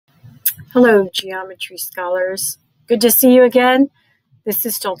Hello, geometry scholars. Good to see you again. This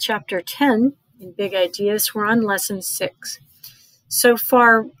is still chapter 10 in Big Ideas. We're on lesson 6. So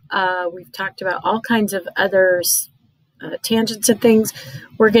far, we've talked about all kinds of other tangents and things.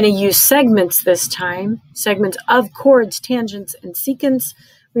 We're going to use segments this time, segments of chords, tangents, and secants.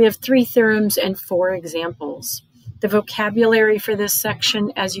 We have 3 theorems and 4 examples. The vocabulary for this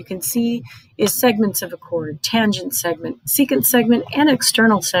section, as you can see, is segments of a chord, tangent segment, secant segment, and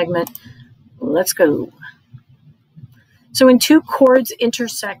external segment. Let's go. So when 2 chords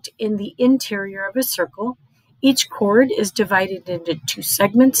intersect in the interior of a circle, each chord is divided into 2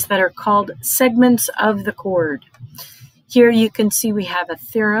 segments that are called segments of the chord. Here you can see we have a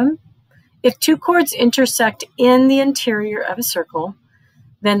theorem. If 2 chords intersect in the interior of a circle,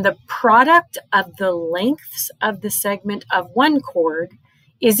 then the product of the lengths of the segment of one chord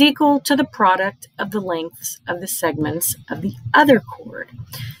is equal to the product of the lengths of the segments of the other chord.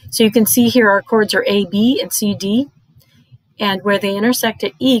 So you can see here our chords are A, B, and C, D, and where they intersect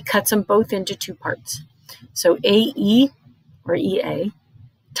at E cuts them both into 2 parts. So AE, or EA,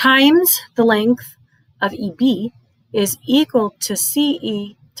 times the length of EB is equal to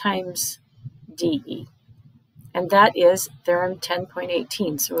CE times DE. And that is theorem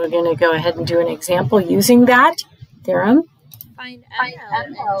 10.18. So we're going to go ahead and do an example using that theorem. Find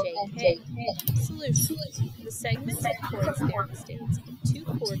ML and JK. Solution. The segments of chords theorem states if 2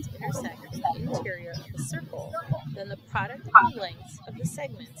 chords intersect in the interior of a circle, then the product of the lengths of the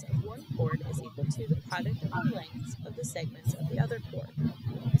segments of one chord is equal to the product of the lengths of the segments of the other chord.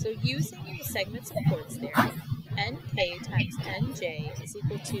 So using the segments of chords theorem, NK times NJ is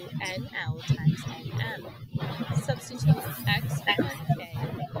equal to NL times NM. Substitute X for NK,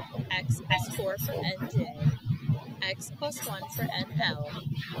 X plus 4 for NJ, X plus 1 for NL,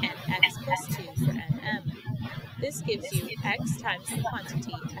 and X plus 2 for NM. This gives you X times the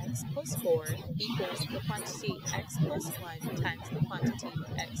quantity X plus 4 equals the quantity X plus 1 times the quantity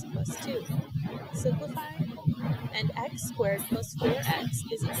X plus 2. Simplify, and X squared plus 4X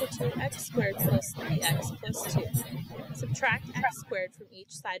is equal to X squared plus 3X plus 2. Subtract X squared from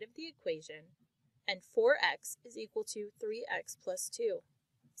each side of the equation, and 4X is equal to 3X plus 2.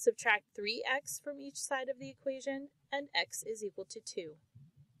 Subtract 3x from each side of the equation, and x is equal to 2.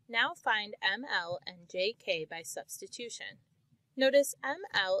 Now find ML and JK by substitution. Notice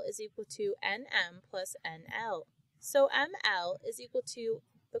ML is equal to NM plus NL. So ML is equal to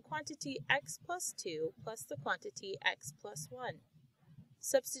the quantity x plus 2 plus the quantity x plus 1.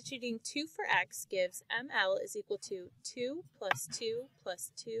 Substituting 2 for x gives ML is equal to 2 plus 2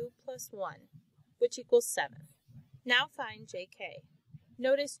 plus 2 plus 1, which equals 7. Now find JK.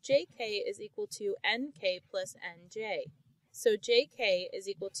 Notice JK is equal to NK plus NJ. So JK is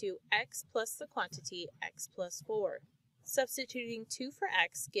equal to x plus the quantity x plus 4. Substituting 2 for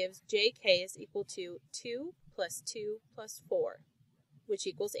x gives JK is equal to 2 plus 2 plus 4, which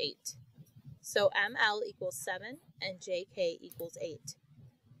equals 8. So ML equals 7 and JK equals 8.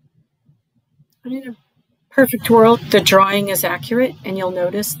 In a perfect world, the drawing is accurate, and you'll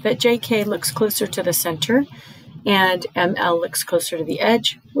notice that JK looks closer to the center and ML looks closer to the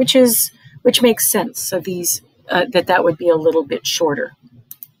edge, which makes sense. So these that would be a little bit shorter.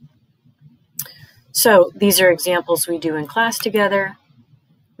 So these are examples we do in class together.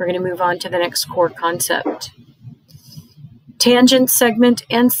 We're going to move on to the next core concept. Tangent segment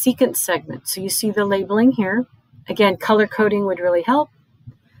and secant segment. So you see the labeling here. Again, color coding would really help.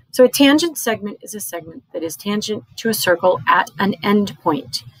 So a tangent segment is a segment that is tangent to a circle at an end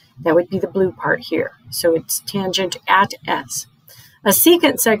point. That would be the blue part here. So it's tangent at S. A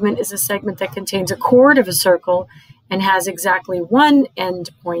secant segment is a segment that contains a chord of a circle and has exactly one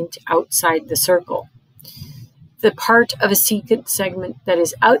end point outside the circle. The part of a secant segment that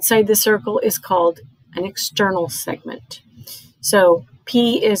is outside the circle is called an external segment. So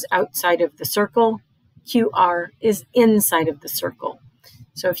P is outside of the circle, QR is inside of the circle.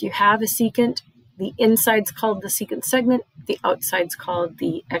 So if you have a secant, the inside's called the secant segment, the outside's called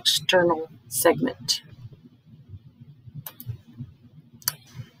the external segment.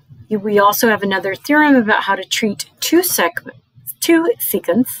 We also have another theorem about how to treat 2 secants,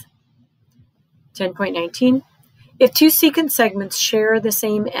 10.19. If 2 secant segments share the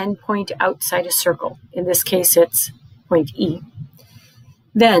same endpoint outside a circle, in this case it's point E,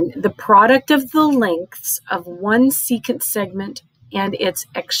 then the product of the lengths of one secant segment and its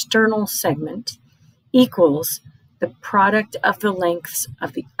external segment equals the product of the lengths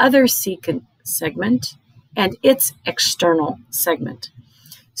of the other secant segment and its external segment.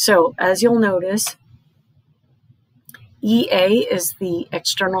 So as you'll notice, EA is the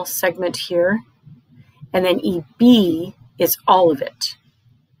external segment here, and then EB is all of it.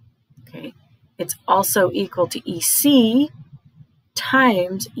 Okay, it's also equal to EC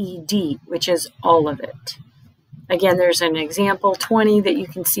times ED, which is all of it. Again, there's an example 20 that you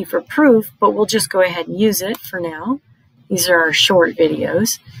can see for proof, but we'll just go ahead and use it for now. These are our short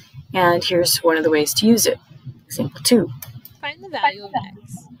videos, and here's one of the ways to use it. Example 2. Find the value of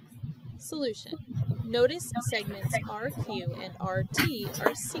x. Solution. Notice segments RQ and RT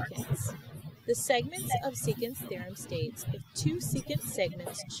are secants. The segments of secant's theorem states if two secant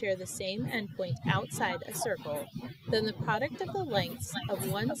segments share the same endpoint outside a circle, then the product of the lengths of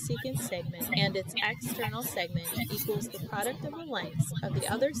one secant segment and its external segment equals the product of the lengths of the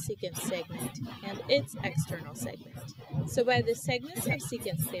other secant segment and its external segment. So by the segments of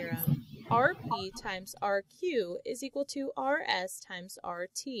secant's theorem, RP times RQ is equal to RS times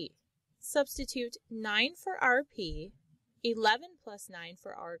RT. Substitute 9 for RP, 11 plus 9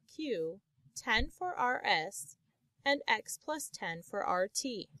 for RQ, 10 for RS, and x plus 10 for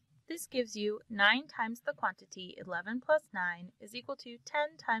RT. This gives you 9 times the quantity 11 plus 9 is equal to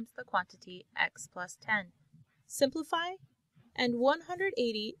 10 times the quantity x plus 10. Simplify, and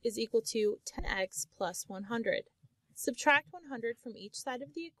 180 is equal to 10x plus 100. Subtract 100 from each side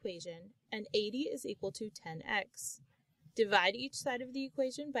of the equation, and 80 is equal to 10x. Divide each side of the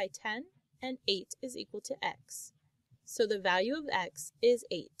equation by 10, and 8 is equal to x. So the value of x is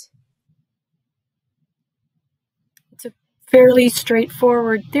 8. It's a fairly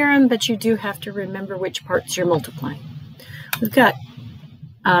straightforward theorem, but you do have to remember which parts you're multiplying. We've got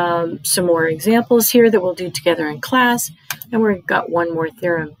some more examples here that we'll do together in class, and we've got one more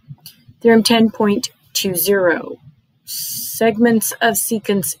theorem. Theorem 10.20, segments of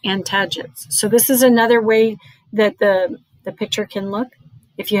secants and tangents. So this is another way that the picture can look.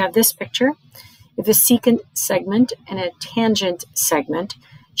 If you have this picture, if a secant segment and a tangent segment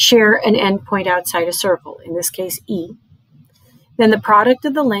share an endpoint outside a circle, in this case E, then the product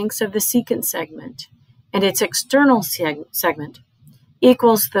of the lengths of the secant segment and its external segment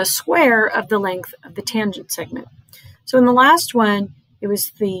equals the square of the length of the tangent segment. So in the last one, it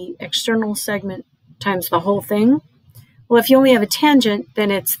was the external segment times the whole thing. Well, if you only have a tangent,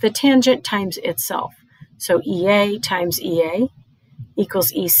 then it's the tangent times itself. So EA times EA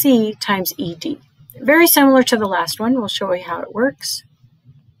equals EC times ED. Very similar to the last one. We'll show you how it works.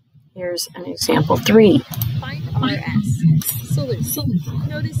 Here's an example 3. Find RS. Solution.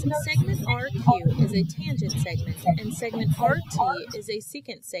 Notice segment RQ is a tangent segment and segment RT is a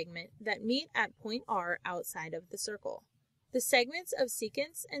secant segment that meet at point R outside of the circle. The segments of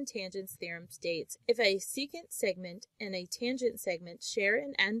secants and tangents theorem states if a secant segment and a tangent segment share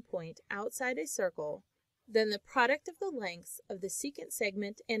an endpoint outside a circle, then the product of the lengths of the secant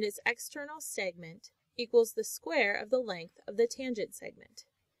segment and its external segment equals the square of the length of the tangent segment.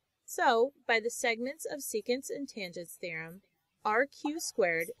 So, by the segments of secants and tangents theorem, RQ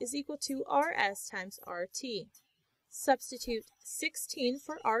squared is equal to RS times RT. Substitute 16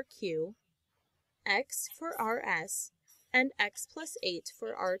 for RQ, x for RS, and x plus 8 for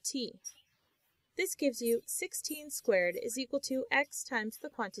RT. This gives you 16 squared is equal to x times the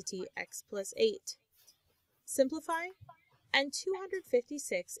quantity x plus 8. Simplify, and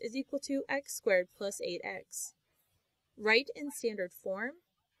 256 is equal to x squared plus 8x. Write in standard form,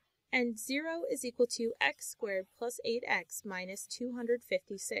 and 0 is equal to x squared plus 8x minus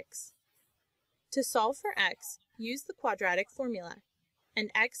 256. To solve for x, use the quadratic formula, and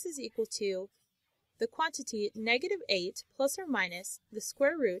x is equal to the quantity negative 8 plus or minus the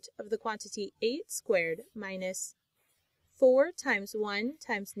square root of the quantity 8 squared minus 4 times 1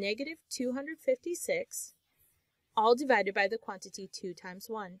 times negative 256, all divided by the quantity 2 times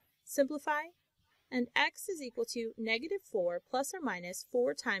 1. Simplify, and x is equal to negative 4 plus or minus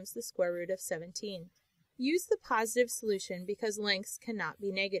 4 times the square root of 17. Use the positive solution because lengths cannot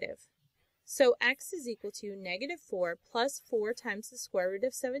be negative. So x is equal to negative 4 plus 4 times the square root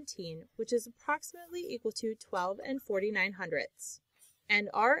of 17, which is approximately equal to 12 and 49 hundredths. And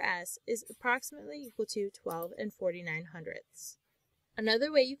rs is approximately equal to 12 and 49 hundredths.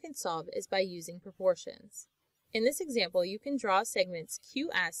 Another way you can solve is by using proportions. In this example, you can draw segments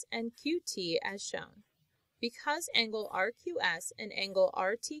QS and QT as shown. Because angle RQS and angle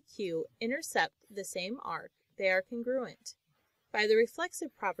RTQ intercept the same arc, they are congruent. By the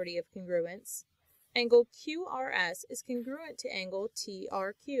reflexive property of congruence, angle QRS is congruent to angle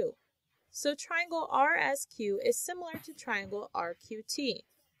TRQ. So triangle RSQ is similar to triangle RQT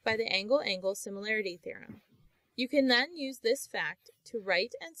by the angle-angle similarity theorem. You can then use this fact to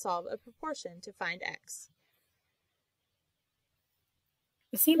write and solve a proportion to find x.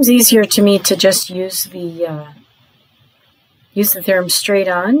 It seems easier to me to just use the theorem straight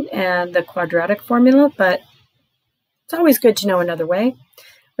on and the quadratic formula, but it's always good to know another way.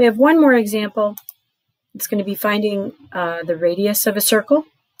 We have one more example. It's going to be finding the radius of a circle.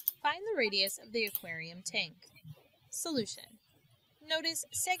 Find the radius of the aquarium tank. Solution. Notice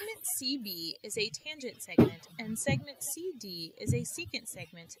segment CB is a tangent segment and segment CD is a secant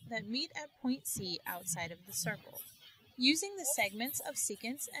segment that meet at point C outside of the circle. Using the segments of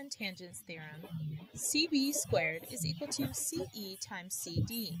secants and tangents theorem, CB squared is equal to CE times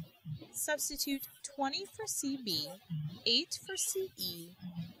CD. Substitute 20 for CB, 8 for CE,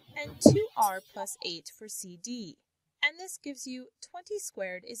 and 2R plus 8 for CD. And this gives you 20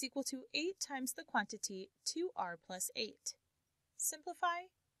 squared is equal to 8 times the quantity 2R plus 8.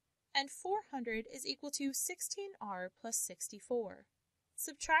 Simplify, and 400 is equal to 16R plus 64.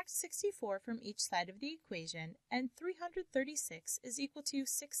 Subtract 64 from each side of the equation, and 336 is equal to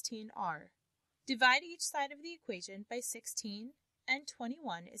 16R. Divide each side of the equation by 16, and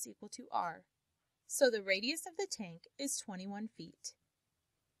 21 is equal to R. So the radius of the tank is 21 feet.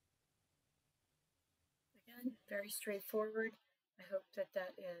 Again, very straightforward. I hope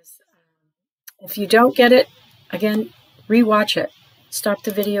that is, if you don't get it, again, rewatch it. Stop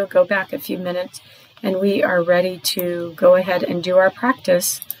the video, go back a few minutes, and we are ready to go ahead and do our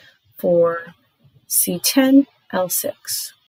practice for C10L6.